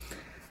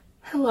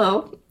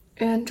Hello,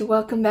 and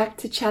welcome back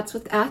to Chats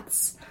with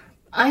Ats.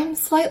 I'm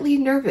slightly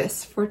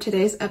nervous for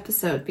today's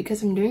episode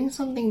because I'm doing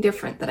something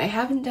different that I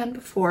haven't done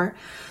before,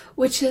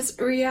 which is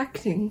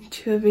reacting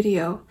to a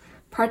video,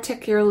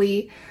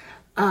 particularly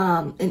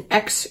an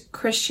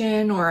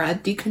ex-Christian or a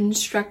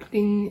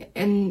deconstructing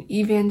an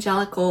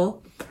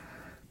evangelical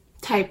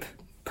type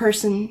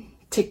person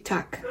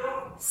TikTok.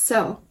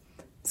 So,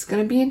 it's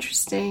gonna be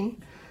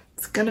interesting,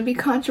 it's gonna be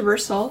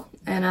controversial,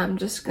 and I'm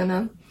just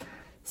gonna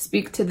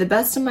speak to the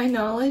best of my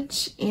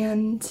knowledge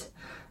and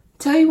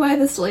tell you why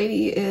this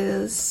lady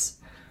is,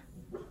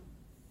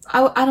 I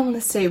don't want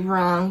to say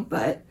wrong,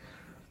 but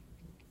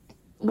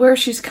where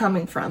she's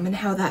coming from and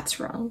how that's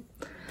wrong.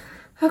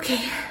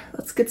 Okay,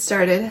 let's get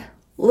started. A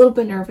little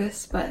bit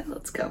nervous, but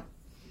let's go.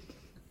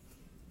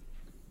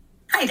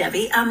 Hi,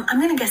 Debbie. I'm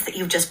going to guess that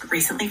you've just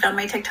recently found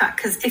my TikTok,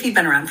 because if you've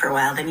been around for a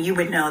while, then you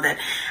would know that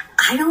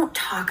I don't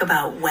talk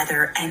about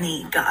whether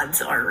any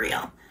gods are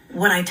real.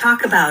 What I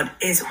talk about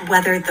is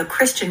whether the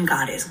Christian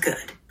God is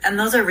good. And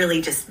those are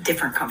really just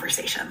different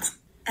conversations.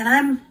 And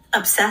I'm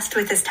obsessed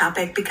with this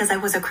topic because I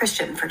was a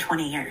Christian for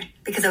 20 years,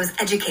 because I was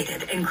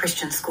educated in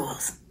Christian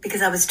schools,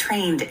 because I was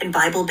trained in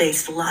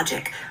Bible-based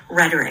logic,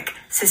 rhetoric,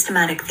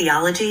 systematic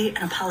theology,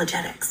 and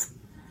apologetics.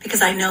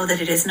 Because I know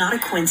that it is not a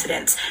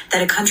coincidence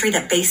that a country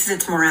that bases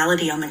its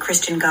morality on the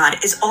Christian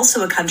God is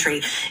also a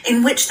country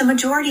in which the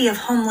majority of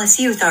homeless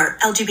youth are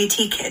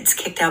LGBT kids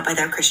kicked out by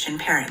their Christian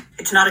parents.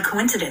 It's not a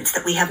coincidence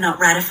that we have not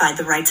ratified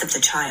the rights of the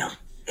child.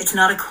 It's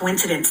not a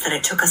coincidence that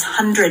it took us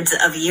hundreds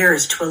of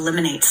years to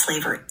eliminate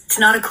slavery. It's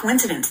not a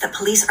coincidence that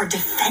police are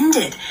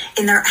defended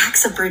in their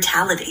acts of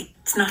brutality.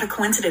 It's not a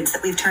coincidence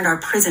that we've turned our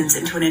prisons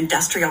into an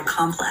industrial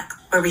complex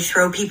where we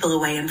throw people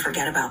away and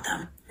forget about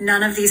them.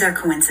 None of these are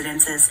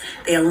coincidences.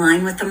 They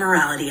align with the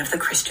morality of the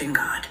Christian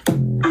God.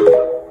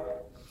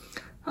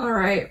 All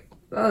right,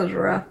 that was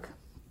rough.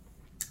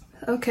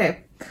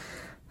 Okay,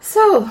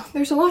 so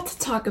there's a lot to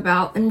talk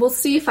about, and we'll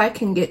see if I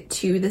can get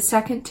to the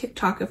second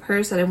TikTok of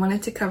hers that I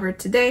wanted to cover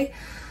today.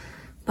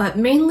 But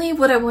mainly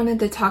what I wanted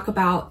to talk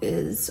about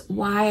is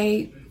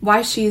why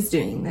she's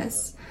doing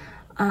this.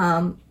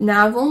 Now,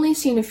 I've only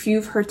seen a few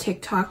of her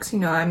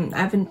TikToks. I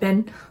haven't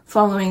been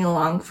following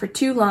along for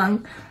too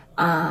long.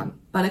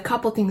 But a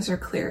couple things are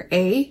clear.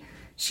 A,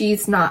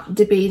 she's not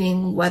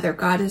debating whether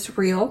God is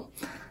real.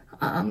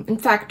 In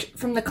fact,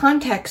 from the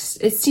context,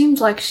 it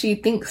seems like she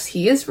thinks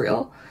he is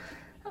real.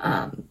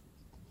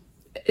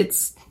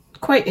 It's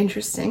quite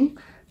interesting.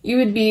 You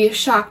would be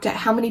shocked at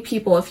how many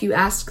people, if you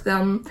ask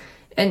them,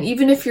 and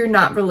even if you're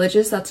not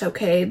religious, that's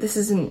okay. This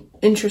is an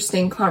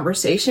interesting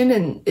conversation,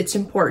 and it's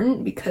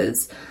important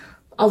because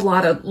a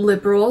lot of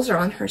liberals are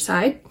on her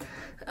side.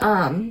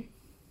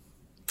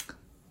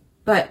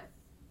 But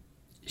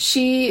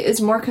she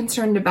is more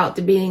concerned about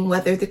debating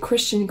whether the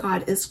Christian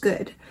God is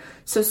good.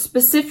 So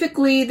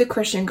specifically the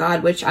Christian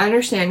God, which I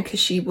understand because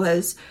she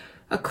was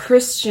a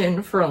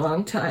Christian for a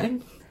long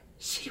time.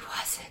 She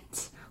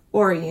wasn't.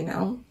 Or,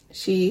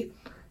 she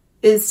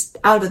is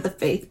out of the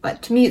faith.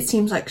 But to me it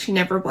seems like she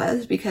never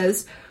was,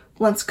 because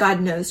once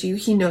God knows you,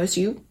 he knows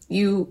you.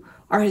 You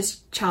are his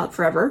child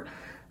forever.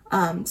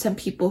 Some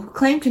people who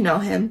claim to know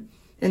him,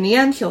 in the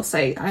end he'll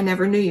say, I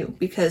never knew you,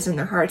 because in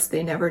their hearts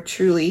they never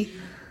truly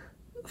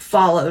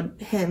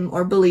followed him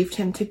or believed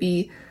him to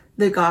be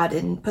the God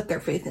and put their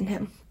faith in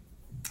him.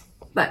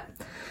 But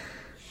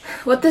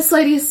what this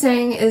lady is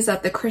saying is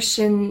that the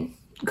Christian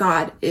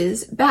God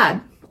is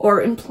bad,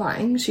 or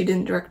implying. She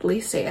didn't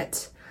directly say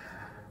it.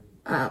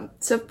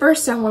 So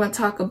first I want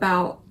to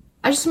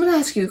I just want to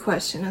ask you a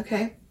question,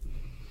 okay?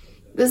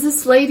 Does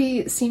this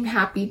lady seem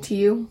happy to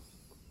you?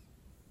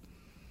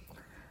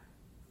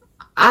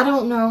 I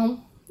don't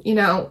know.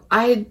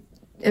 I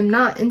am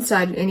not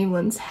inside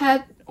anyone's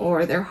head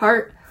or their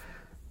heart,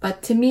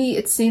 but to me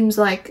it seems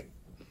like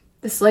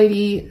this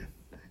lady,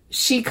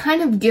 she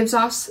kind of gives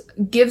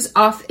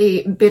off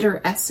a bitter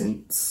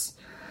essence,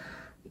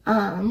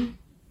 and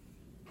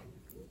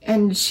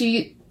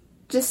she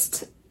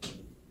just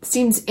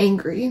seems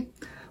angry,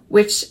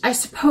 which I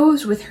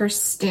suppose with her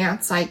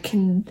stance I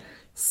can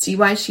see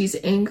why she's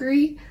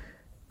angry,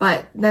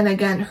 but then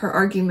again her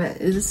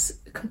argument is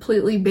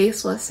completely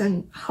baseless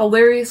and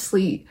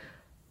hilariously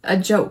a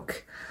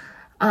joke.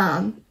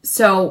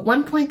 So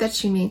one point that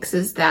she makes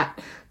is that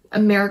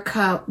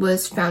America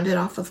was founded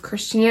off of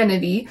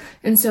Christianity,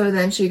 and so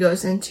then she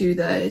goes into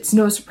it's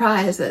no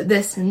surprise that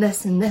this and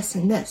this and this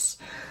and this.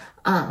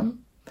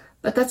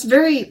 But that's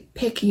very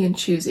picky and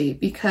choosy,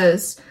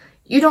 because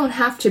you don't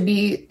have to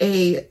be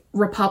a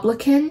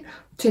Republican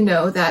to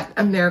know that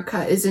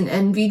America is an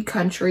envied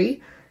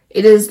country.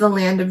 It is the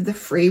land of the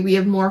free. We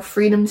have more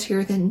freedoms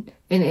here than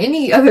in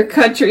any other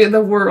country in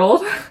the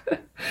world.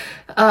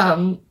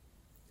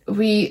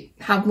 We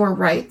have more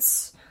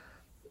rights.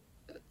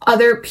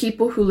 Other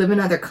people who live in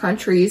other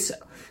countries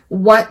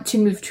want to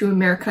move to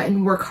America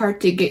and work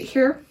hard to get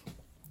here.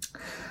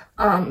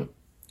 I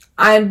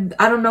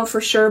don't know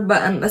for sure,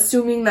 but I'm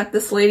assuming that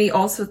this lady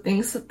also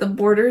thinks that the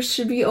borders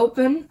should be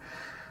open.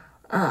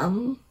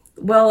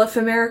 Well, if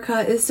America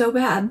is so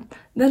bad,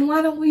 then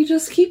why don't we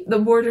just keep the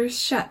borders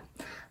shut?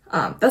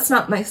 That's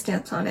not my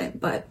stance on it,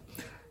 but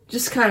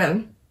just kind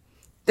of,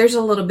 there's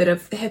a little bit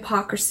of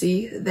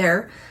hypocrisy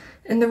there.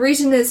 And the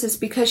reason is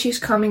because she's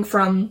coming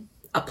from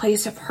a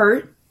place of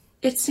hurt,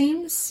 it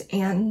seems.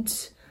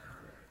 And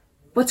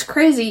what's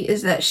crazy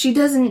is that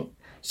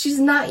she's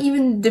not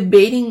even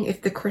debating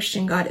if the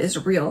Christian God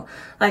is real.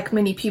 Like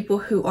many people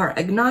who are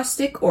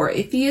agnostic or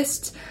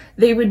atheists,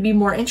 they would be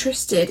more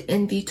interested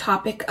in the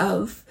topic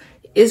of,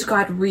 is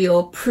God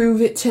real?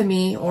 Prove it to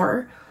me,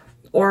 or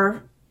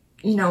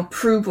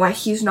prove why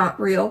he's not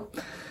real.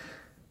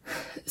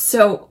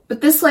 So,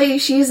 but this lady,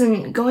 she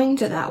isn't going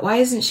to that. Why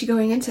isn't she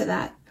going into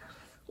that?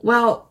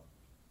 Well,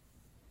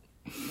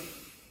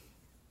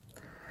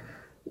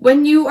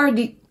 when you are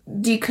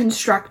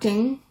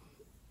deconstructing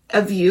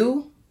a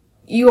view,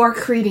 you are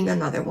creating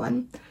another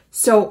one.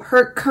 So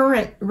her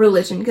current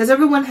religion, because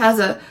everyone has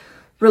a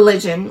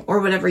religion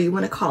or whatever you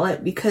want to call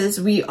it, because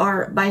we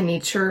are by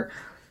nature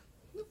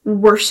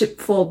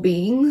worshipful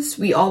beings.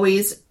 We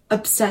always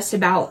obsess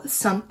about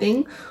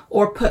something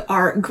or put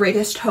our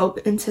greatest hope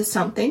into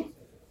something.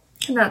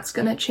 And that's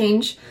going to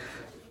change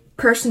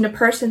person to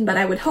person, but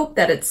I would hope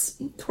that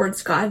it's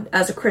towards God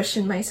as a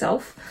Christian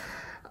myself.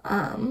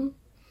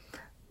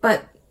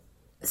 But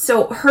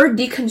so her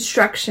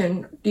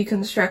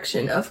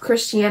deconstruction of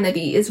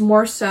Christianity is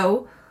more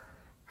so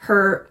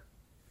her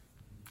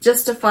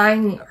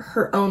justifying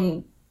her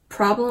own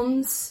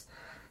problems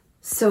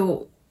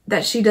so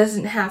that she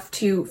doesn't have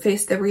to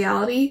face the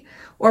reality,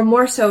 or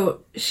more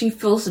so she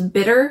feels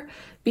bitter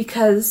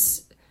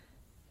because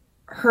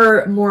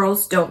her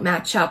morals don't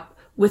match up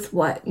with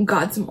what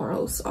God's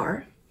morals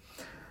are.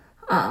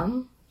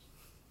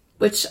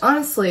 Which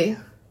honestly,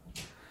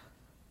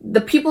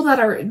 the people that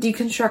are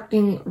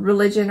deconstructing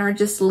religion are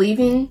just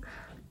leaving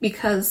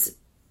because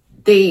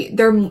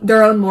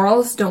their own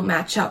morals don't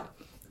match up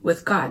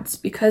with God's.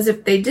 Because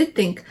if they did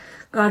think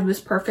God was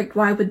perfect,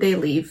 why would they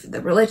leave the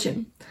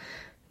religion?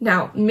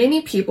 Now,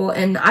 many people,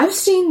 and I've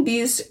seen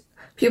these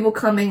people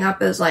coming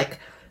up as like,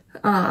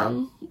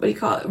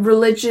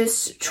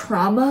 religious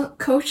trauma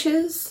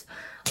coaches,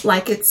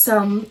 like it's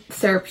some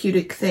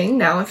therapeutic thing.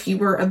 Now, if you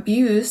were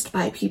abused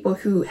by people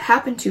who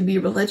happen to be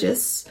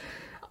religious,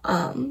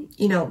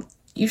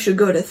 you should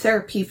go to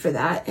therapy for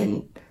that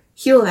and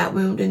heal that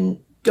wound, and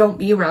don't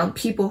be around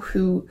people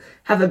who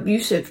have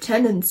abusive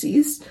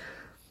tendencies.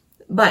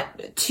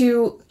 But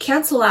to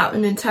cancel out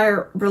an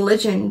entire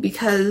religion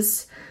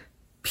because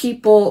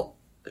people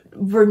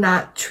were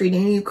not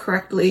treating you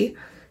correctly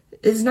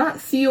is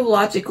not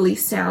theologically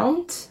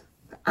sound.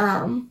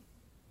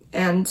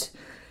 And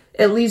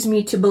it leads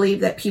me to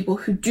believe that people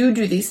who do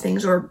these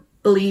things or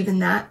believe in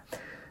that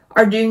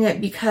are doing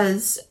it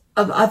because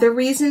of other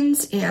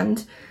reasons,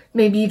 and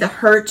maybe the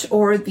hurt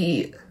or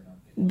the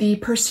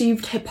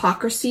perceived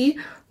hypocrisy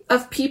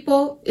of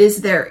people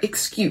is their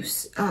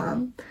excuse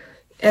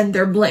and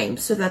their blame,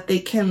 so that they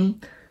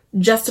can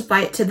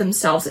justify it to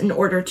themselves in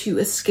order to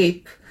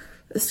escape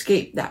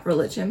that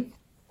religion.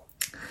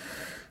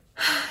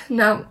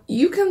 Now,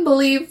 you can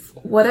believe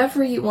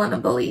whatever you want to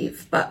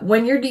believe, but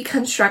when you're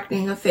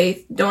deconstructing a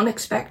faith, don't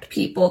expect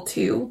people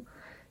to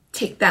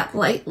take that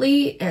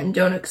lightly, and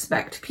don't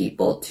expect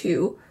people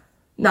to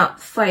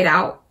not fight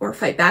out or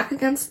fight back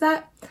against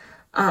that.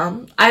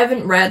 I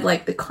haven't read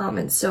the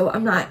comments, so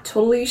I'm not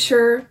totally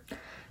sure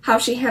how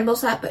she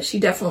handles that, but she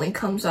definitely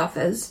comes off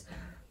as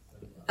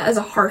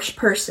a harsh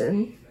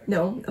person.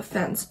 No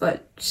offense,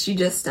 but she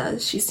just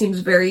does. She seems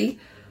very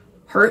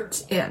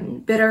hurt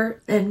and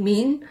bitter and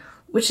mean,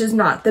 which is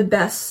not the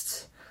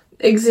best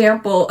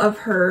example of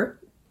her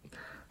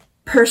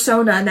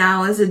persona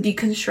now as a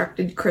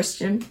deconstructed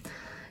Christian.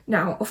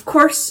 Now, of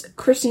course,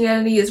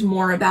 Christianity is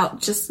more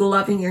about just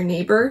loving your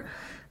neighbor,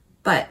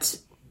 but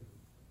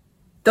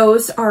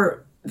those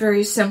are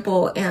very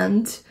simple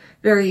and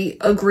very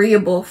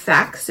agreeable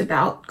facts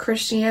about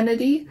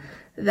Christianity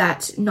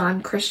that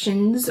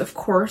non-Christians, of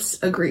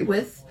course, agree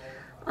with.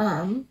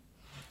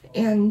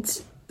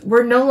 And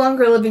we're no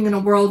longer living in a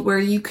world where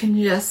you can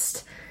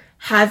just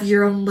have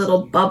your own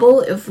little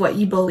bubble of what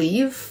you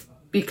believe,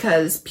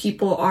 because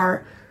people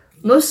are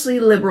mostly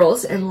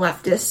liberals and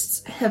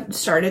leftists have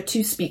started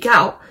to speak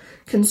out.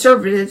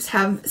 Conservatives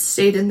have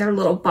stayed in their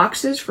little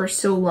boxes for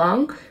so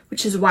long,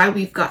 which is why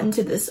we've gotten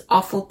to this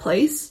awful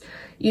place.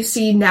 You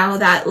see now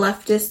that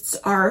leftists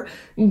are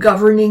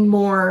governing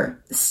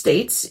more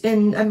states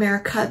in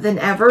America than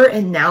ever,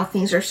 and now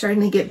things are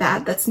starting to get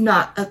bad. That's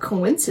not a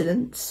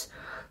coincidence.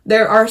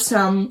 There are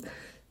some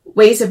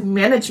ways of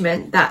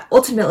management that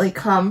ultimately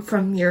come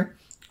from your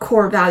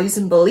core values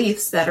and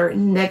beliefs that are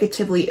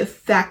negatively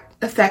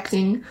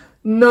affecting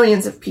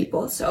millions of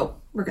people.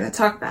 So we're going to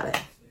talk about it.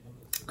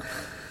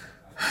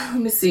 Let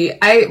me see.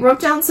 I wrote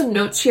down some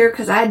notes here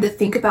because I had to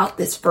think about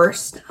this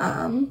first.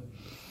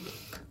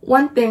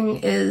 One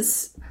thing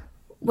is,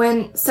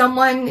 when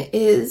someone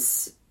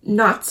is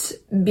not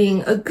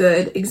being a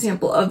good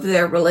example of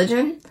their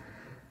religion,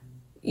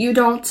 you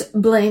don't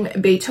blame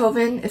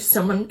Beethoven if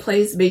someone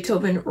plays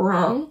Beethoven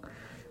wrong.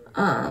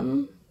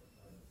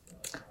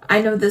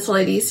 I know this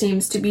lady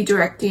seems to be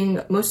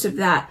directing most of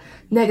that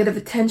negative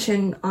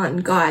attention on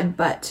God,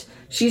 but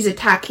she's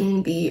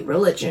attacking the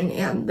religion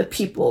and the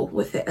people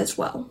with it as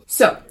well.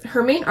 So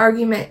her main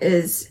argument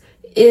is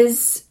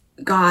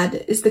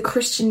the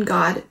Christian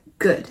God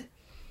good?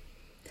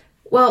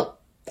 Well,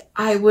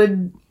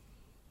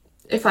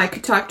 if I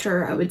could talk to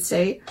her, I would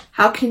say,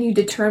 how can you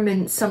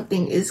determine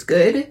something is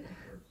good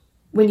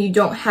when you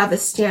don't have a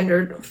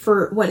standard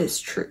for what is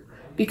true?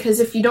 Because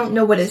if you don't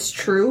know what is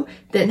true,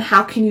 then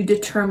how can you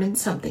determine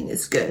something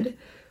is good?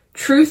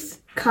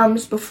 Truth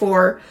comes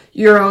before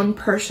your own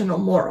personal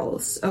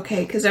morals,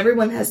 okay? Because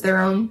everyone has their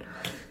own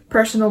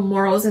personal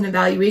morals and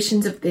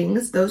evaluations of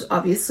things. Those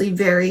obviously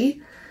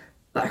vary.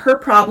 But her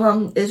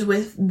problem is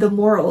with the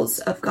morals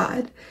of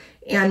God.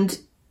 And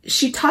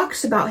she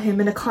talks about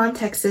him in a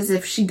context as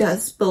if she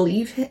does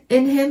believe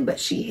in him, but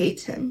she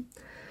hates him.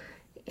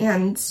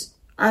 And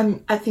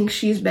I think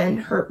she's been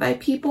hurt by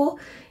people,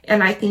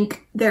 and I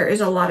think there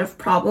is a lot of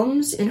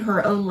problems in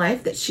her own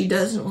life that she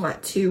doesn't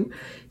want to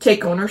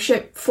take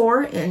ownership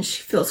for, and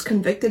she feels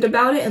convicted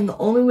about it, and the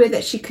only way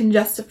that she can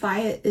justify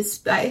it is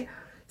by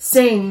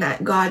saying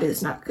that God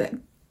is not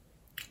good,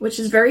 which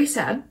is very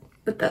sad,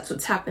 but that's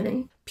what's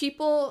happening.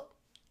 People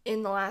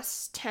in the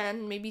last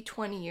 10, maybe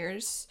 20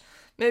 years,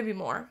 maybe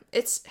more,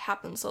 it's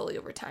happened slowly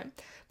over time,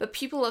 but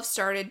people have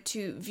started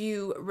to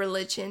view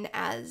religion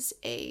as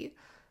a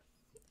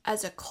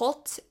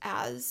cult,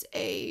 as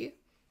a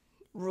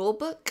rule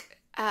book,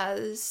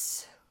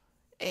 as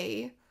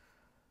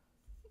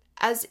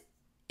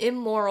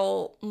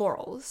immoral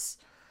morals.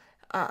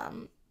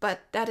 But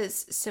that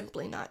is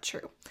simply not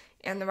true.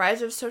 And the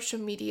rise of social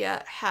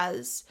media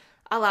has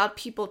allowed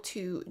people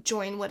to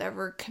join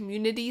whatever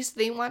communities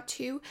they want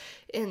to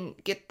and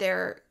get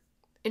their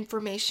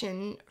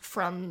information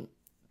from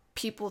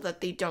people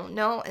that they don't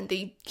know, and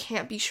they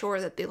can't be sure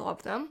that they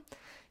love them.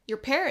 Your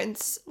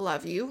parents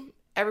love you.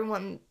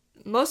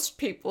 Most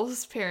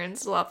people's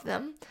parents love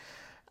them.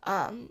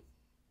 And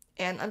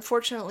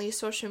unfortunately,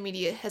 social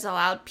media has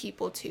allowed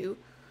people to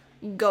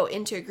go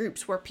into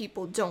groups where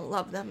people don't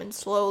love them and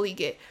slowly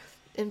get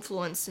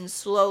influenced and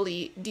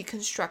slowly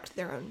deconstruct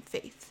their own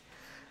faith.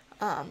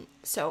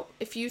 So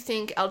if you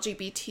think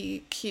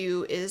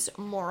LGBTQ is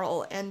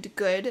moral and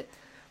good,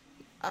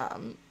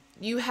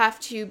 you have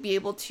to be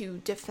able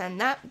to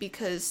defend that,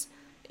 because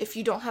if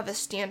you don't have a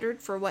standard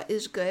for what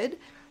is good,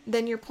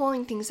 then you're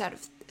pulling things out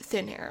of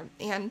thin air.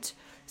 And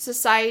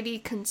society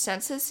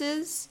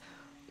consensuses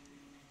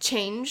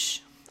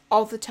change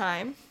all the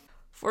time.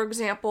 For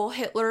example,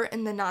 Hitler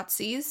and the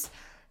Nazis,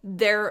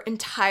 their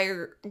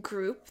entire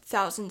group,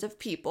 thousands of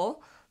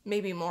people,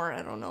 maybe more,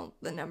 I don't know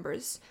the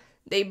numbers,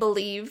 they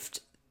believed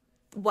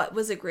what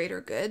was a greater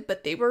good,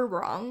 but they were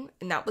wrong,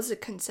 and that was a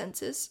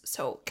consensus.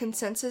 So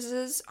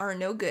consensuses are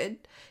no good.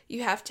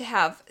 You have to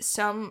have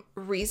some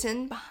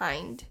reason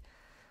behind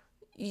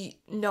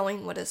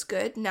knowing what is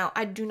good. Now,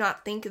 I do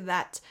not think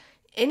that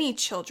any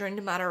children,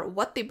 no matter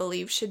what they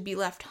believe, should be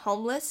left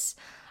homeless.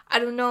 I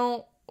don't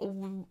know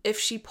if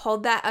she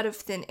pulled that out of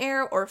thin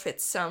air or if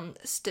it's some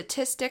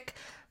statistic,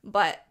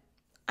 but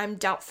I'm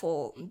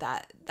doubtful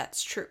that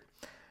that's true.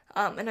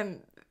 And I'm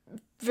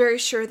very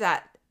sure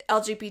that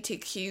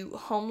LGBTQ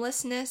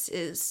homelessness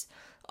is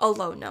a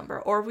low number,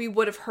 or we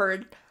would have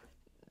heard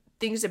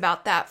things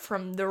about that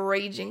from the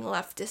raging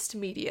leftist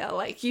media.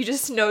 Like, you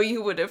just know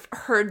you would have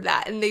heard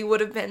that, and they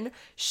would have been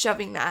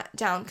shoving that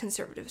down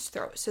conservatives'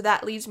 throats. So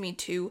that leads me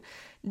to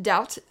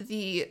doubt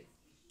the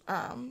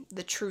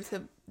truth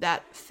of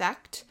that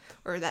fact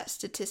or that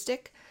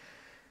statistic.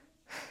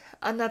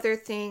 Another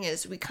thing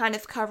is, we kind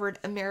of covered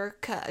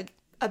America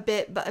a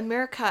bit, but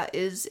America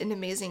is an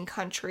amazing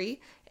country,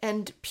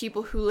 and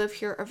people who live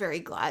here are very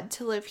glad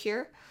to live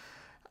here.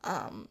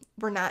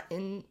 We're not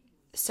in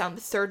some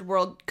third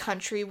world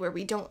country where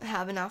we don't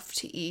have enough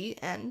to eat,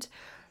 and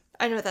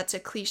I know that's a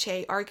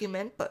cliche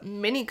argument, but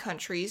many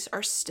countries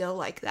are still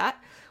like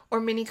that. Or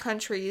many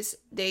countries,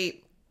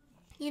 they,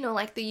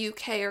 like the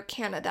UK or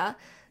Canada,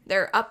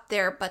 they're up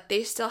there, but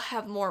they still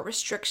have more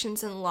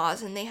restrictions and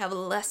laws, and they have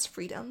less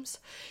freedoms.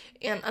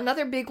 And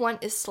another big one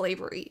is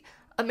slavery.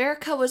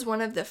 America was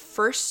one of the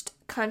first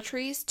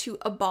countries to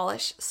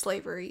abolish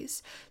slavery.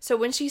 So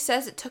when she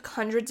says it took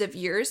hundreds of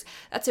years,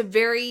 that's a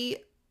very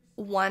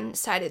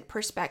one-sided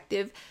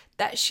perspective,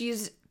 that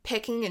she's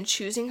picking and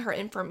choosing her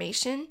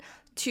information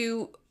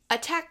to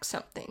attack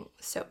something.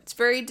 So it's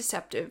very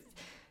deceptive,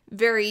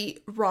 very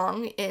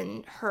wrong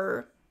in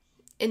her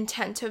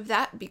intent of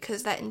that,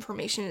 because that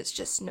information is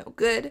just no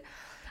good.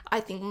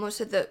 I think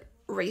most of the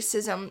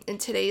racism in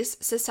today's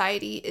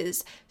society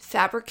is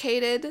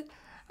fabricated.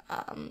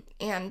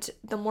 And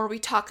the more we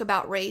talk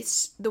about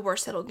race, the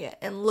worse it'll get.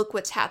 And look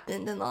what's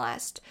happened in the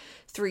last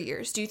 3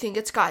 years. Do you think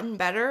it's gotten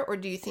better, or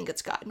do you think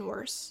it's gotten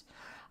worse?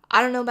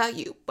 I don't know about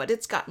you, but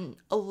it's gotten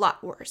a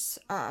lot worse.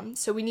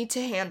 So we need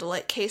to handle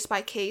it case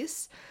by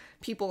case.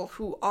 People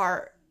who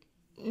are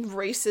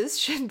racist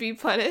should be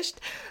punished,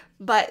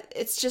 but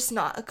it's just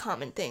not a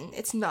common thing.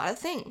 It's not a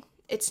thing.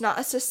 It's not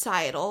a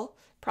societal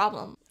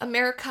problem.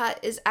 America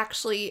is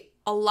actually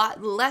a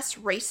lot less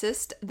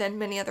racist than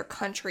many other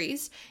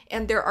countries,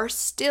 and there are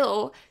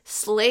still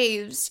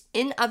slaves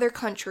in other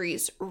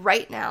countries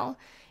right now.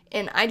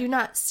 And I do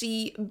not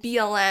see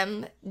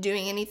BLM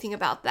doing anything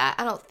about that.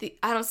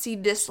 I don't see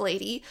this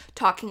lady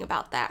talking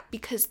about that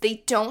because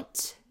they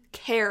don't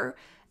care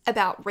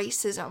about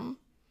racism.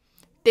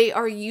 They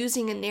are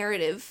using a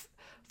narrative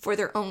for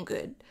their own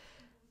good.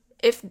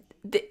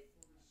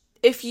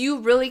 If you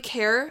really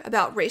care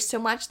about race so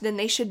much, then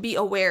they should be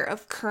aware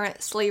of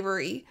current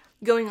slavery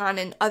going on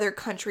in other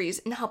countries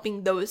and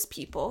helping those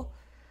people.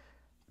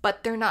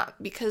 But they're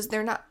not, because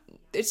they're not.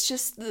 It's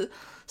just the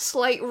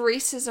slight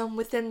racism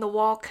within the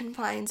wall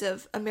confines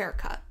of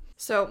America.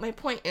 So my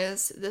point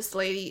is, this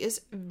lady is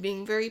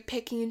being very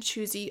picky and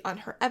choosy on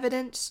her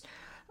evidence.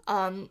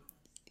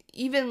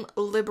 Even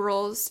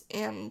liberals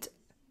and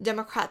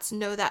Democrats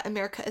know that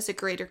America is a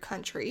greater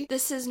country.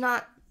 This is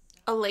not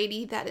a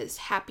lady that is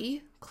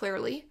happy,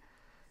 clearly,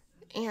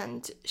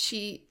 and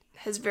she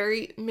has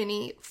very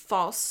many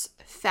false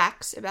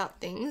facts about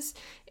things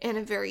and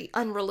a very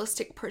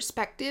unrealistic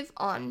perspective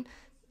on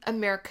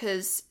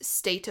America's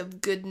state of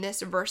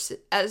goodness versus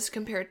as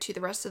compared to the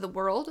rest of the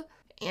world.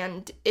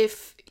 And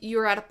if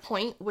you're at a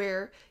point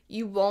where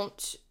you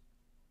won't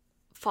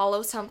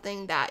follow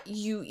something that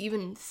you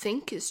even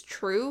think is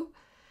true,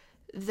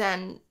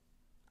 then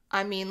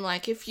I mean,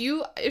 like, if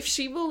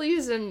she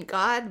believes in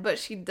God but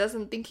she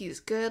doesn't think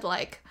he's good,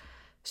 like,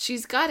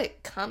 she's got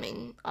it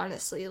coming,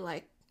 honestly.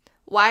 Like,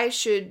 why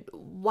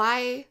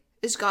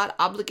is God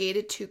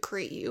obligated to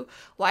create you?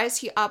 Why is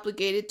he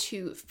obligated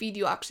to feed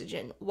you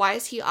oxygen? Why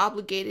is he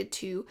obligated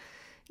to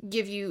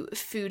give you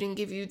food and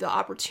give you the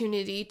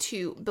opportunity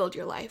to build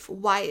your life?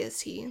 Why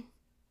is he?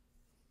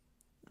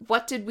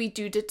 What did we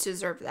do to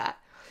deserve that?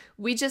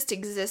 We just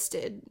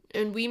existed,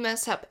 and we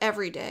mess up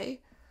every day.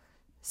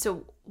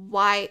 So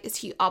why is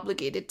he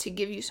obligated to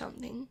give you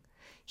something?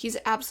 He's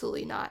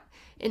absolutely not.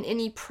 And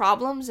any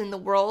problems in the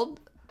world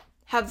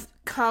have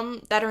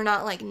come that are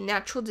not like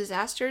natural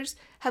disasters,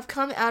 have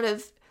come out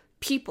of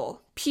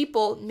people.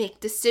 People make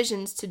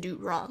decisions to do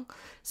wrong.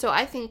 So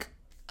I think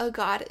a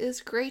God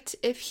is great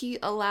if he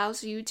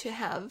allows you to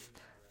have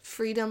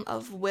freedom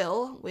of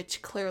will,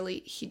 which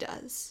clearly he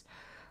does.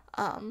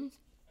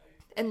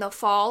 In the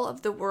fall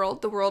of the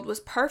world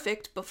was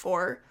perfect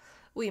before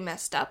we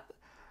messed up.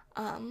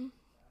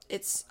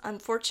 It's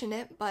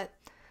unfortunate, but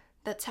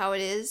that's how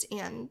it is,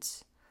 and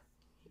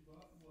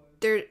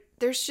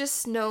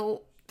there's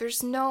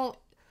no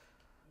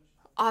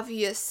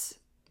obvious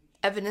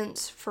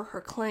evidence for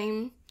her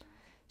claim.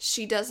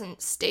 She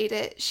doesn't state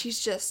it. She's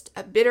just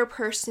a bitter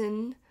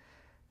person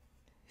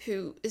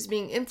who is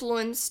being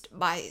influenced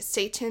by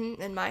Satan,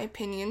 in my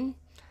opinion.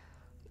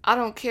 I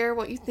don't care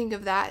what you think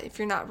of that if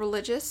you're not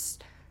religious.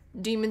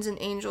 Demons and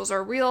angels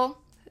are real.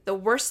 The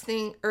worst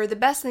thing, or the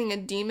best thing a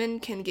demon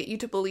can get you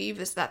to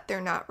believe is that they're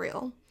not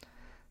real.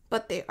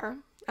 But they are.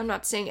 I'm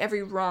not saying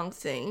every wrong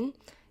thing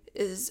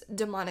is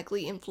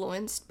demonically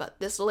influenced, but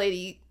this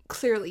lady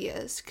clearly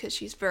is, because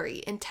she's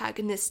very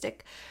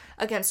antagonistic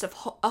against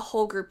a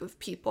whole group of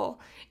people.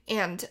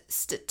 And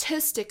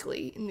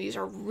statistically, and these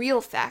are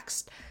real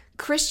facts,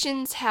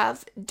 Christians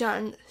have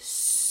done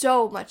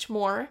so much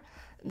more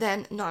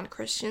than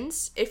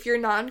non-Christians. If you're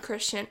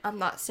non-Christian, I'm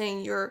not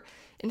saying you're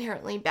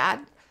inherently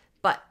bad,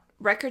 but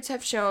records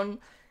have shown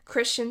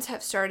Christians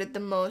have started the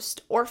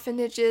most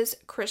orphanages.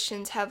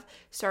 Christians have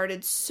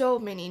started so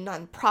many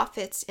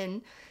nonprofits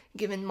and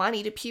given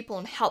money to people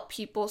and helped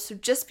people. So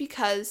just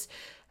because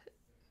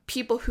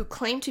people who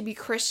claim to be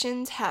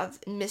Christians have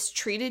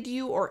mistreated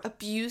you or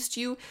abused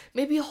you,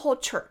 maybe a whole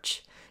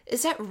church,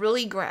 is that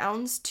really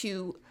grounds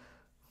to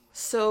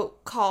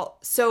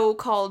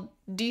so-called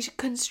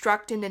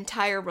deconstruct an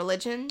entire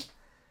religion?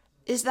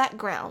 Is that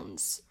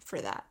grounds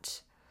for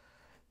that?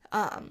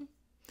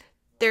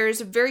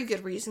 There's a very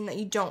good reason that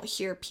you don't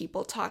hear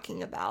people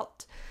talking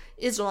about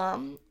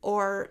Islam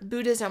or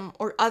Buddhism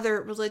or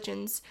other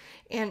religions.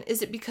 And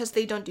is it because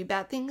they don't do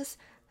bad things?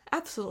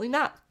 Absolutely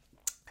not.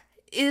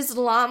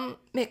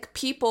 Islamic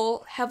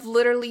people have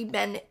literally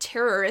been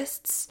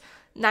terrorists.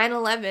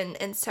 9/11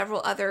 and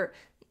several other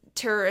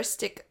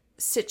terroristic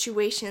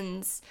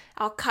situations,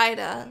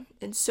 Al-Qaeda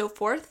and so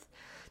forth.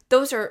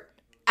 Those are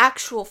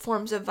actual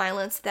forms of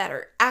violence that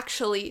are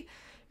actually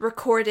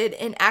recorded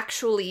and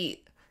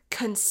actually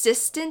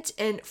consistent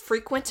and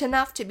frequent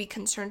enough to be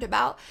concerned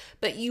about,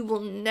 but you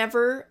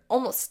will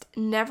almost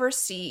never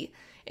see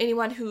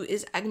anyone who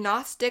is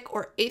agnostic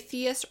or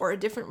atheist or a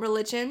different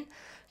religion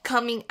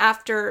coming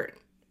after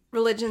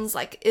religions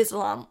like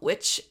Islam,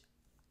 which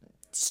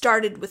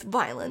started with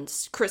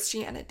violence.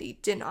 Christianity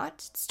did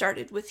not. It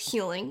started with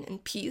healing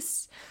and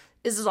peace.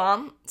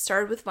 Islam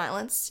started with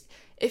violence.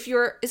 If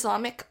you're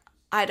Islamic,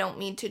 I don't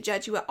mean to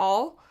judge you at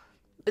all,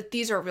 but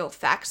these are real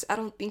facts. I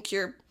don't think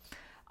you're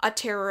a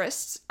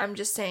terrorist. I'm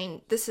just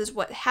saying this is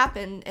what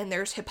happened, and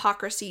there's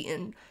hypocrisy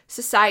in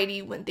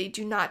society when they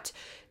do not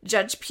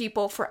judge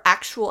people for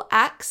actual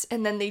acts,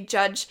 and then they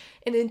judge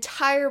an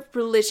entire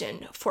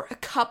religion for a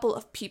couple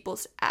of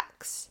people's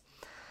acts.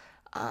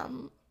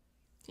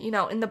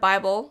 In the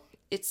Bible,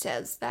 it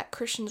says that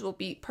Christians will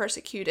be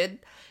persecuted.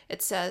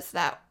 It says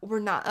that we're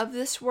not of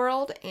this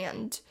world,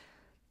 and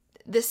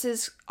this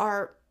is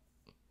our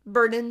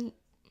burden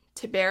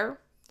to bear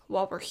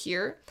while we're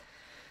here.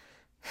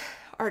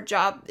 Our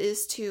job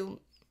is to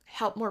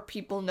help more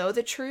people know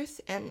the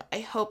truth, and I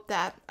hope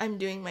that I'm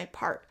doing my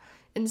part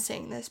in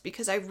saying this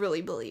because I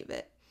really believe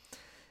it.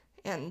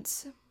 And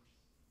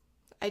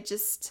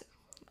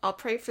I'll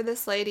pray for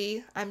this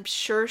lady. I'm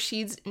sure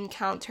she's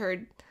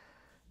encountered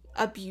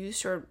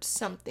abuse or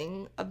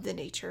something of the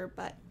nature,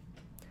 but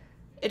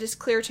it is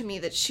clear to me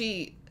that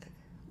she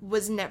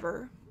was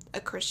never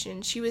a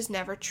Christian. She was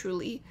never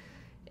truly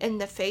in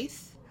the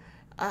faith.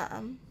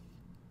 And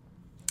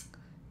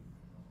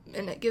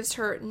it gives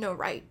her no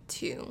right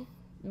to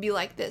be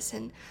like this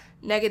and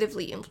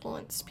negatively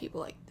influence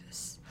people like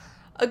this.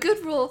 A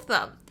good rule of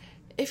thumb: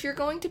 if you're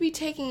going to be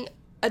taking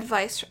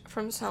advice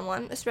from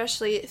someone,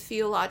 especially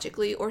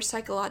theologically or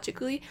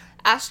psychologically,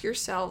 ask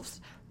yourselves,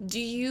 do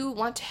you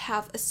want to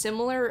have a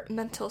similar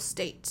mental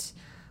state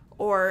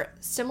or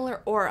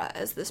similar aura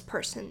as this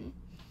person?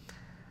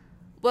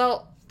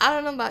 Well, I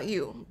don't know about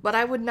you, but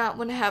I would not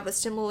want to have a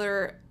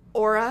similar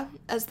aura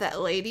as that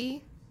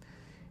lady.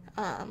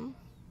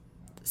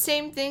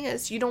 Same thing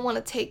as you don't want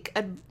to take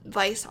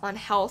advice on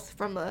health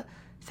from a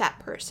fat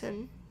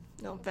person.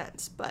 No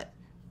offense, but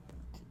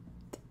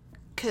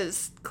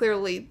because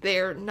clearly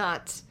they're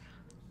not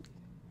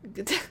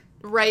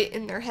right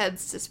in their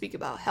heads to speak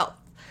about health.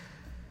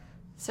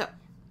 So,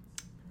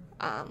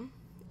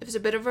 it was a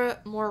bit of a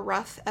more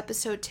rough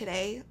episode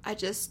today.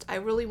 I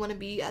really want to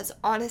be as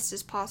honest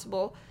as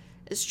possible,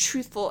 as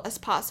truthful as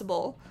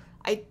possible.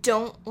 I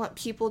don't want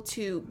people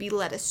to be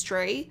led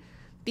astray.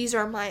 These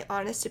are my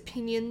honest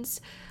opinions.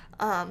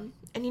 And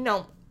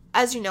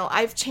as you know,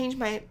 I've changed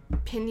my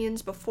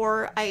opinions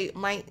before. I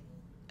might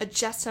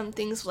adjust some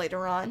things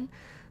later on.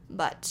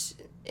 But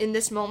in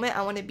this moment,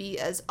 I want to be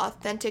as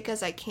authentic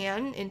as I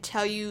can and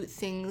tell you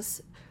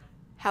things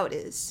how it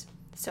is.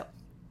 So,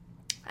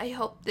 I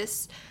hope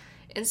this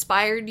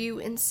inspired you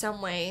in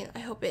some way. I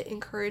hope it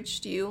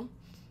encouraged you.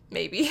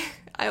 Maybe.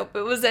 I hope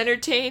it was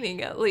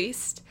entertaining at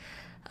least.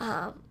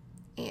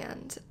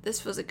 And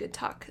this was a good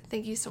talk.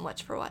 Thank you so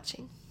much for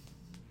watching.